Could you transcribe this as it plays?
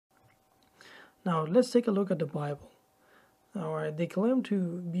Now let's take a look at the Bible. All right, they claim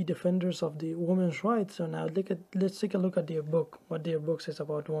to be defenders of the women's rights. So now let's take a look at their book, what their book says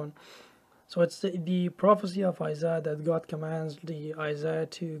about women. So it's the prophecy of Isaiah that God commands the Isaiah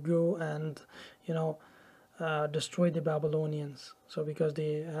to go and, you know, destroy the Babylonians. So because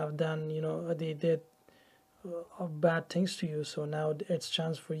they have done, they did bad things to you, so now it's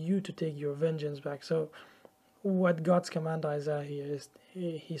chance for you to take your vengeance back. So what God's command Isaiah here is,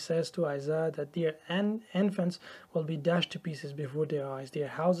 he says to Isaiah that their infants will be dashed to pieces before their eyes, their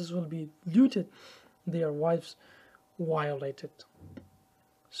houses will be looted, their wives violated.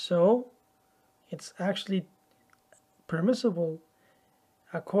 So it's actually permissible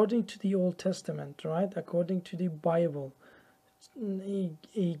according to the Old Testament, right? According to the Bible,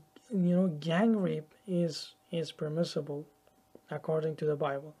 gang rape is permissible according to the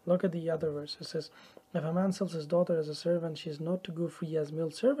Bible. Look at the other verse. It says, if a man sells his daughter as a servant, she is not to go free as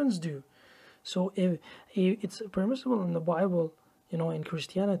male servants do. So if it's permissible in the Bible, in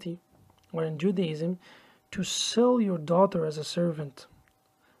Christianity or in Judaism, to sell your daughter as a servant.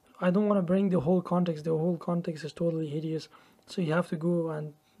 I don't want to bring the whole context. The whole context is totally hideous. So you have to go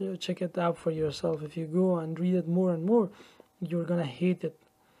and check it out for yourself. If you go and read it more and more, you're gonna hate it,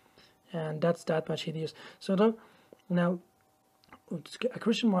 and that's that much hideous. So now a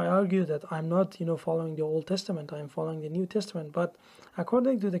Christian might argue that I'm not, following the Old Testament. I'm following the New Testament. But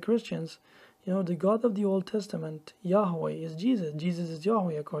according to the Christians, the God of the Old Testament, Yahweh, is Jesus. Jesus is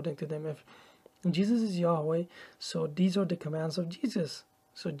Yahweh according to them. If Jesus is Yahweh, so these are the commands of Jesus.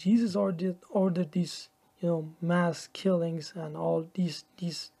 So Jesus ordered these, mass killings and all these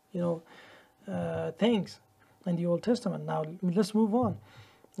things in the Old Testament. Now let's move on.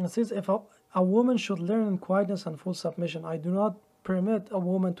 It says, if a woman should learn in quietness and full submission, I do not permit a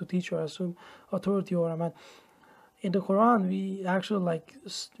woman to teach or assume authority over a man. In the Quran, we actually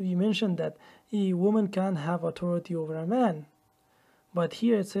we mentioned that a woman can have authority over a man, but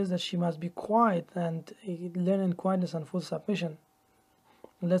here it says that she must be quiet and learn in quietness and full submission.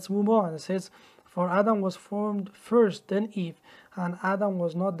 Let's move on. It says, for Adam was formed first, then Eve, and Adam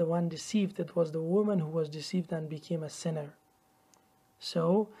was not the one deceived. It was the woman who was deceived and became a sinner.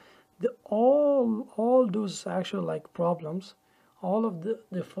 So all those actual problems, all of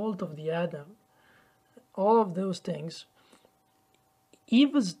the fault of the Adam, all of those things,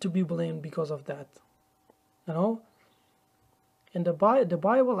 Eve is to be blamed because of that. And the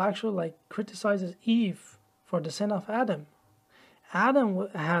Bible actually criticizes Eve for the sin of Adam. Adam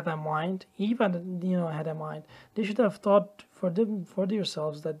had a mind, Eve had a mind. They should have thought for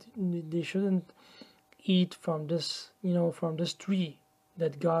themselves that they shouldn't eat from this tree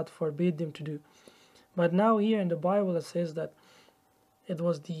that God forbade them to do. But now here in the Bible it says that it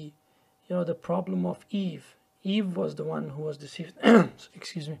was the problem of Eve. Eve was the one who was deceived.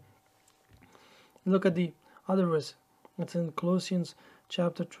 Excuse me. Look at the other verse. It's in Colossians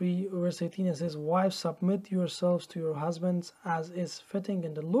chapter 3 verse 18. It says, wives, submit yourselves to your husbands as is fitting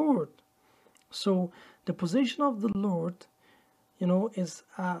in the Lord. So the position of the Lord is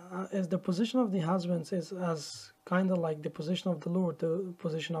the position of the husbands is as kind of like the position of the Lord, the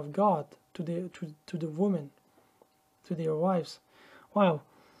position of God to the women, to their wives. Wow.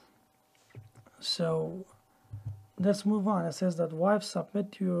 So let's move on. It says that wives,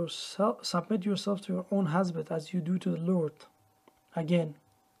 submit yourselves to your own husband as you do to the Lord. Again,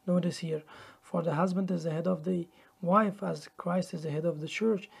 notice here, for the husband is the head of the wife, as Christ is the head of the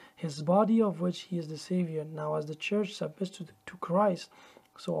church, his body, of which he is the Savior. Now as the church submits to Christ,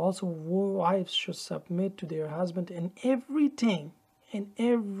 so also wives should submit to their husband in everything.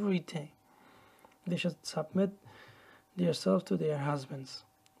 They should submit themselves to their husbands.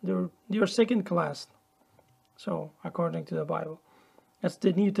 They're second class. So according to the Bible. That's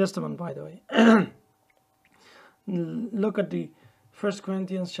the New Testament, by the way. Look at the 1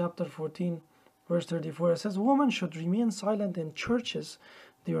 Corinthians chapter 14 verse 34. It says, women should remain silent in churches.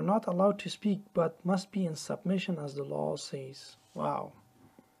 They are not allowed to speak, but must be in submission as the law says. Wow.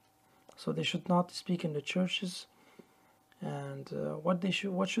 So they should not speak in the churches. And what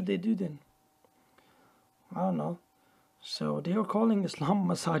should they do then? I don't know. So they are calling Islam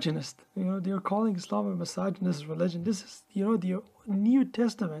misogynist. They are calling Islam a misogynist religion. This is, the New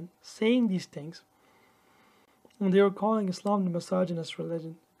Testament saying these things. And they are calling Islam the misogynist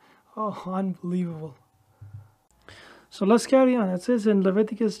religion. Oh, unbelievable. So let's carry on. It says in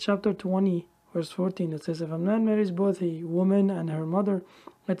Leviticus chapter 20, verse 14, it says, if a man marries both a woman and her mother,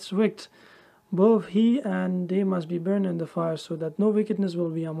 it's wicked. Both he and they must be burned in the fire, so that no wickedness will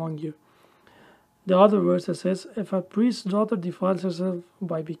be among you. The other verse that says, if a priest's daughter defiles herself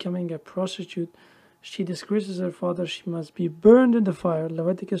by becoming a prostitute, she disgraces her father, she must be burned in the fire.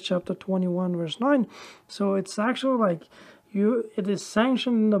 Leviticus chapter 21 verse 9. So it's actually like it is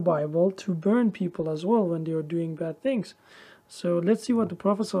sanctioned in the Bible to burn people as well when they are doing bad things. So let's see what the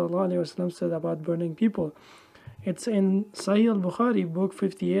Prophet ﷺ said about burning people. It's in Sahih al-Bukhari, book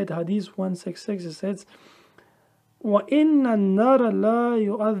 58, hadith 166. It says, وَإِنَّ النَّارَ لَا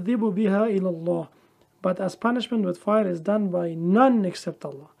يُعَذِّبُ بِهَا إِلَى اللَّهِ. But as punishment with fire is done by none except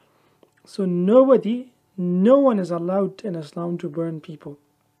Allah. So no one is allowed in Islam to burn people.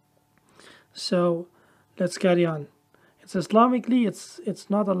 So let's carry on. It's Islamically, it's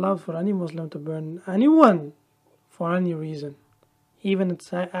not allowed for any Muslim to burn anyone for any reason, even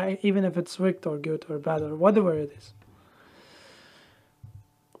if it's wicked or good or bad or whatever it is.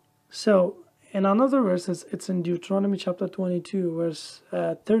 So in another verse, it's in Deuteronomy chapter 22, verse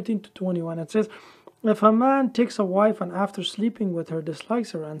 13 to 21. It says, if a man takes a wife and after sleeping with her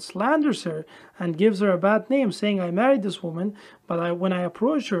dislikes her and slanders her and gives her a bad name, saying, I married this woman, but when I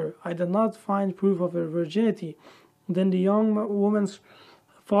approached her, I did not find proof of her virginity, then the young woman's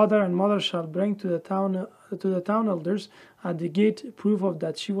father and mother shall bring to the town elders at the gate proof of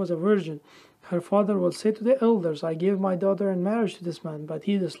that she was a virgin. Her father will say to the elders, I gave my daughter in marriage to this man, but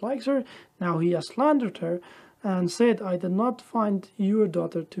he dislikes her. Now he has slandered her and said, I did not find your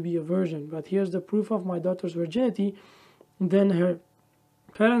daughter to be a virgin, but here's the proof of my daughter's virginity. Then her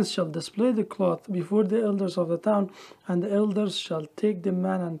parents shall display the cloth before the elders of the town, and the elders shall take the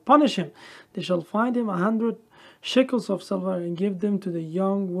man and punish him. They shall find him 100 shekels of silver and give them to the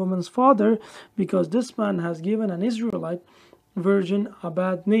young woman's father, because this man has given an Israelite virgin a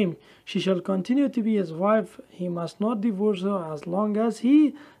bad name. She shall continue to be his wife. He must not divorce her as long as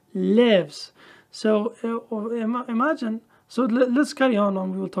he lives. So imagine. So let's carry on,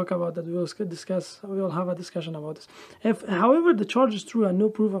 and we will talk about that. We will have a discussion about this. If, however, the charge is true and no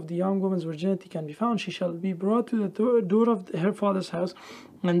proof of the young woman's virginity can be found, she shall be brought to the door of her father's house,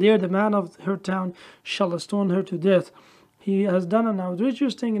 and there the man of her town shall stone her to death. He has done an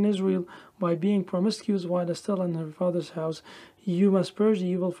outrageous thing in Israel by being promiscuous while still in her father's house. You must purge the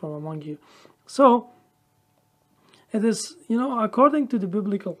evil from among you. So it is, according to the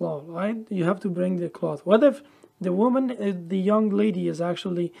biblical law, right? You have to bring the cloth. What if the woman, the young lady is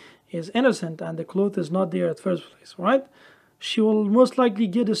innocent and the cloth is not there at first place, right? She will most likely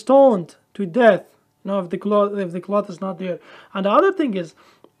get stoned to death, if the cloth is not there. And the other thing is,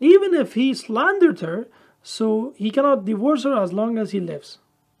 even if he slandered her, so he cannot divorce her as long as he lives.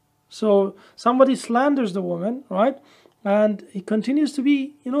 So somebody slanders the woman, right? And he continues to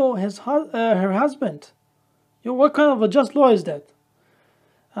be, her husband. What kind of a just law is that?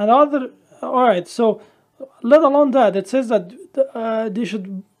 Alright, so let alone that, it says that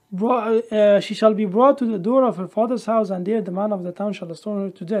she shall be brought to the door of her father's house, and there the man of the town shall stone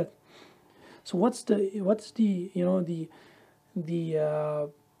her to death. So what's the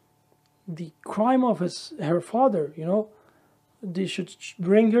crime of her father? They should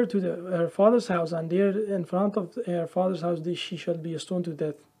bring her to her father's house, and there in front of her father's house she shall be stoned to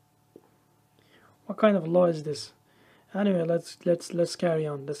death. What kind of law is this? Anyway, let's carry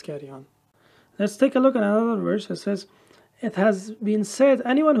on. Let's take a look at another verse. It says, it has been said,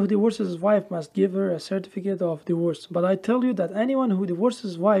 anyone who divorces his wife must give her a certificate of divorce. But I tell you that anyone who divorces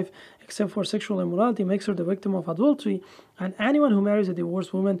his wife, except for sexual immorality, makes her the victim of adultery, and anyone who marries a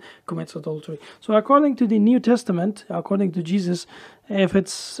divorced woman commits adultery. So according to the New Testament, according to Jesus, if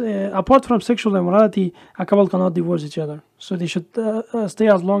it's apart from sexual immorality, a couple cannot divorce each other. So they should stay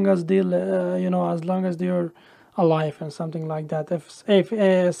as long as they, as long as they are alive and something like that, if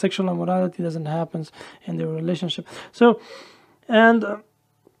sexual immorality doesn't happen in their relationship. So, and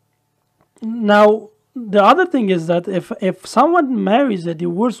now the other thing is that if someone marries a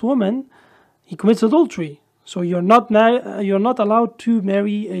divorced woman, he commits adultery. So you're not allowed to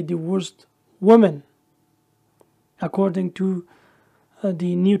marry a divorced woman according to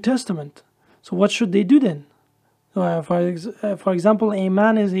the New Testament. So what should they do then? For example, a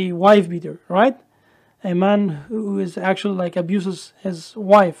man is a wife beater, right? A man who is actually abuses his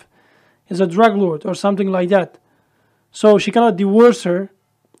wife is a drug lord or something like that. So she cannot divorce her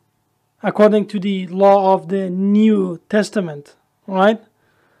according to the law of the New Testament, right?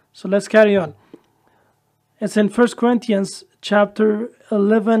 So let's carry on. It's in 1 Corinthians chapter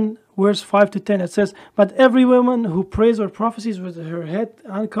 11, verse 5 to 10. It says, but every woman who prays or prophesies with her head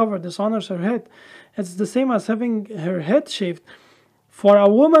uncovered dishonors her head. It's the same as having her head shaved. For a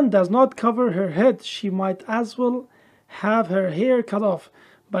woman does not cover her head, she might as well have her hair cut off.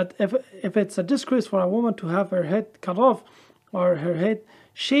 But if it's a disgrace for a woman to have her head cut off or her head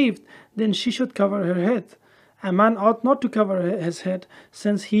shaved, then she should cover her head. A man ought not to cover his head,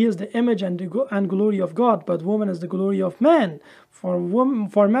 since he is the image and glory of God, but woman is the glory of man.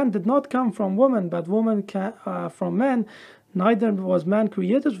 For man did not come from woman, but woman from man. Neither was man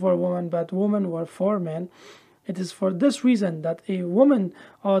created for woman, but woman were for man. It is for this reason that a woman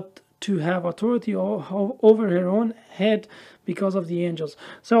ought to have authority over her own head because of the angels.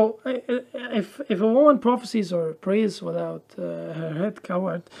 So if a woman prophesies or prays without her head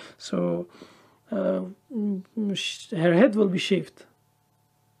covered, so her head will be shaved.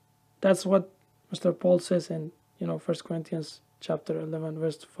 That's what Mr. Paul says in 1 Corinthians chapter 11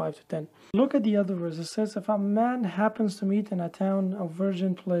 verse 5 to 10. Look at the other verse. It says, if a man happens to meet in a town a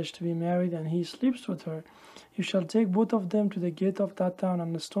virgin pledged to be married, and he sleeps with her, you shall take both of them to the gate of that town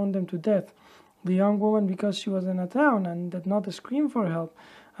and stone them to death. The young woman because she was in a town and did not scream for help,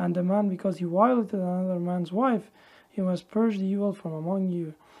 and the man because he violated another man's wife. You must purge the evil from among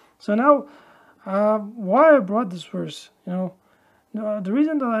you. So now, why I brought this verse, the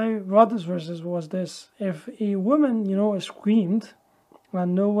reason that I brought this verse was this: if a woman, screamed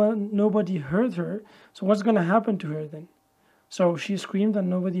and nobody heard her, so what's going to happen to her then? So she screamed and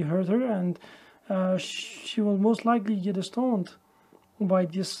nobody heard her, and she will most likely get stoned by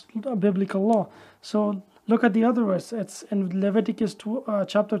this biblical law. So look at the other verse. It's in Leviticus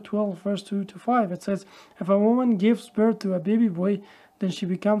chapter 12 verse 2 to 5. It says, if a woman gives birth to a baby boy, then she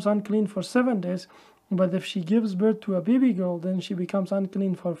becomes unclean for 7 days. But if she gives birth to a baby girl, then she becomes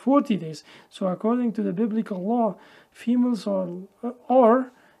unclean for 40 days. So according to the biblical law, females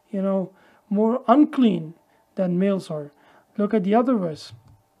are more unclean than males are. Look at the other verse.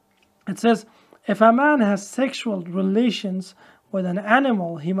 It says, if a man has sexual relations with an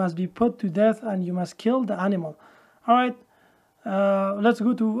animal, he must be put to death, and you must kill the animal. All right, let's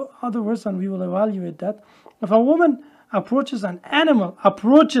go to other verse and we will evaluate that. If a woman approaches an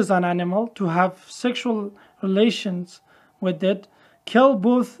animal to have sexual relations with it, kill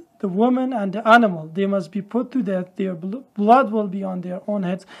both the woman and the animal. They must be put to death. Their blood will be on their own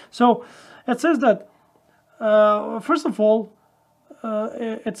heads. So it says that, first of all,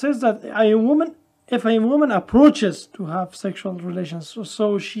 it says that if a woman approaches to have sexual relations,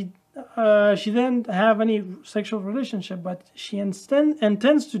 so she didn't have any sexual relationship, but she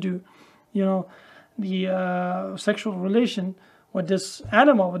intends to do, the sexual relation with this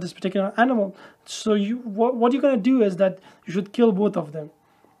particular animal. So what you're going to do is that you should kill both of them.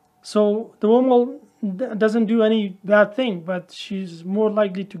 So the woman doesn't do any bad thing, but she's more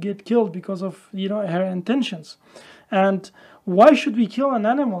likely to get killed because of her intentions. And why should we kill an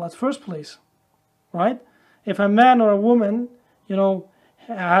animal at first place, right? If a man or a woman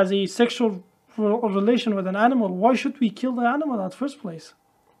has a sexual relation with an animal, why should we kill the animal at first place?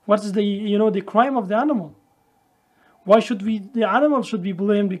 What is the crime of the animal? Why should the animal should be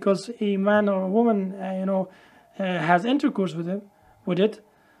blamed because a man or a woman has intercourse with it?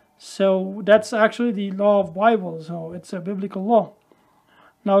 So that's actually the law of Bible. So it's a biblical law.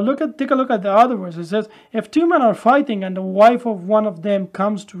 Now take a look at the other verse. It says, if two men are fighting and the wife of one of them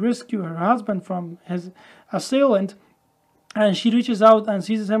comes to rescue her husband from his assailant, and she reaches out and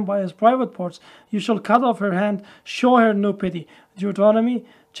seizes him by his private parts, you shall cut off her hand, show her no pity. Deuteronomy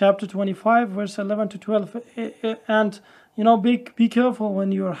chapter 25 verse 11 to 12. And be careful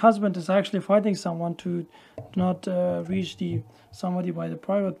when your husband is actually fighting someone to not reach somebody by the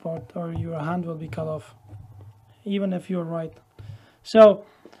private part, or your hand will be cut off, even if you're right. So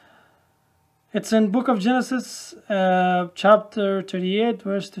it's in book of Genesis chapter 38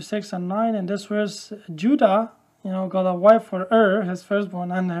 verse 6 and 9. And this verse, Judah got a wife for his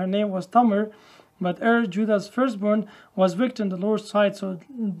firstborn, and her name was Tamar. But Judah's firstborn, was wicked in the Lord's sight, so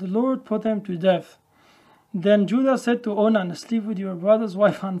the Lord put him to death. Then Judah said to Onan, sleep with your brother's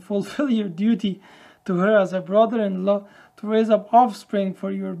wife and fulfill your duty to her as a brother-in-law, to raise up offspring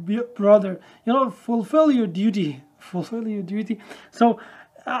for your brother. Fulfill your duty. Fulfill your duty. So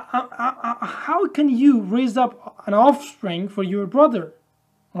how can you raise up an offspring for your brother?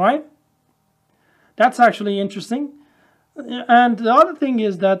 Right? That's actually interesting. And the other thing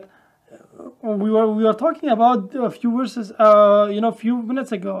is that we were talking about a few verses, a few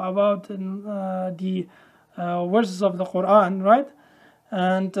minutes ago about the verses of the Quran, right?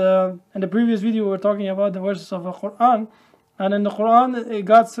 And in the previous video, we were talking about the verses of the Quran. And in the Quran,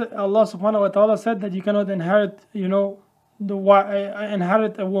 Allah subhanahu wa ta'ala said that you cannot inherit, inherit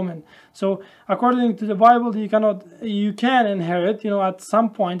a woman. So according to the Bible, you can inherit, at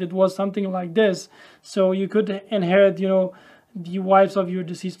some point it was something like this. So you could inherit, the wives of your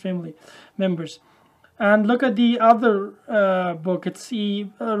deceased family members. And look at the other book. It's the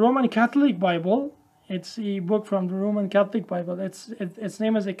Roman Catholic Bible. It's a book from the Roman Catholic Bible. Its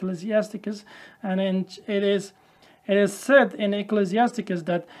name is Ecclesiasticus, and it is said in Ecclesiasticus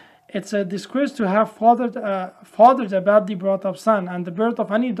that it's a disgrace to have fathered a badly brought up son, and the birth of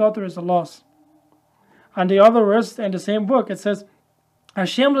any daughter is a loss. And the other verse in the same book, it says, a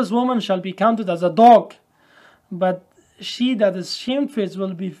shameless woman shall be counted as a dog, but she that is shamefaced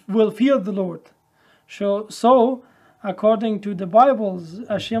will fear the Lord. So according to the Bible,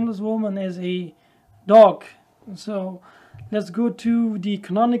 a shameless woman is a dog. So let's go to the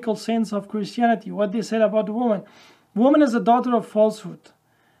canonical saints of Christianity, what they said about the woman. Woman is a daughter of falsehood,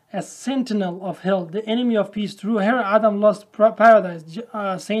 a sentinel of hell, the enemy of peace. Through her Adam lost paradise.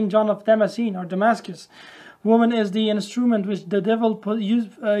 Saint John of Damascene or Damascus. Woman is the instrument which the devil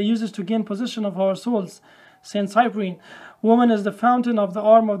uses to gain possession of our souls. Saint Cyprian. Woman is the fountain of the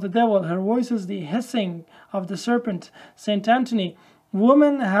arm of the devil. Her voice is the hissing of the serpent. Saint Anthony.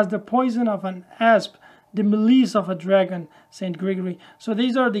 Woman has the poison of an asp, the malice of a dragon. Saint Gregory. So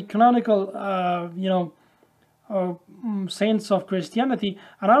these are the canonical, saints of Christianity.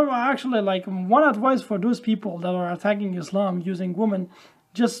 And I'm actually like, one advice for those people that are attacking Islam using women,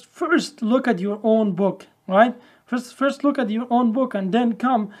 just first look at your own book, right? First look at your own book and then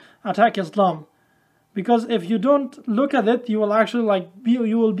come attack Islam. Because if you don't look at it, you will actually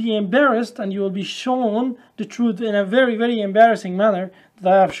you will be embarrassed, and you will be shown the truth in a very, very embarrassing manner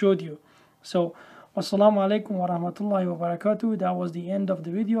that I have showed you. So wassalamu alaikum wa rahmatullahi wa barakatuh. That was the end of the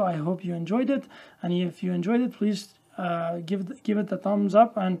video. I hope you enjoyed it, and if you enjoyed it, please give it a thumbs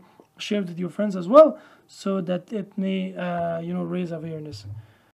up and share it with your friends as well, so that it may raise awareness.